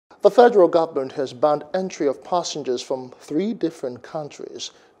The federal government has banned entry of passengers from 3 different countries.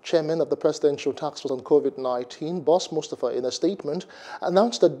 Chairman of the Presidential Task Force on COVID-19, Boss Mustafa, in a statement,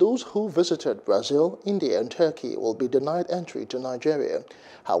 announced that those who visited Brazil, India and Turkey will be denied entry to Nigeria.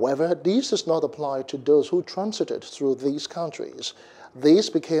 However, this does not apply to those who transited through these countries.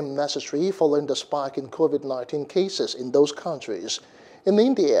 This became necessary following the spike in COVID-19 cases in those countries. In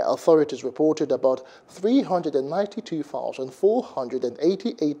India, authorities reported about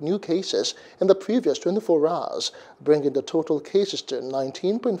 392,488 new cases in the previous 24 hours, bringing the total cases to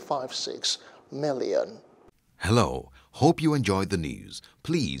 19.56 million. Hello, hope you enjoyed the news.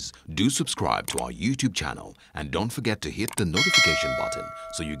 Please do subscribe to our YouTube channel and don't forget to hit the notification button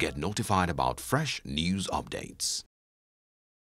so you get notified about fresh news updates.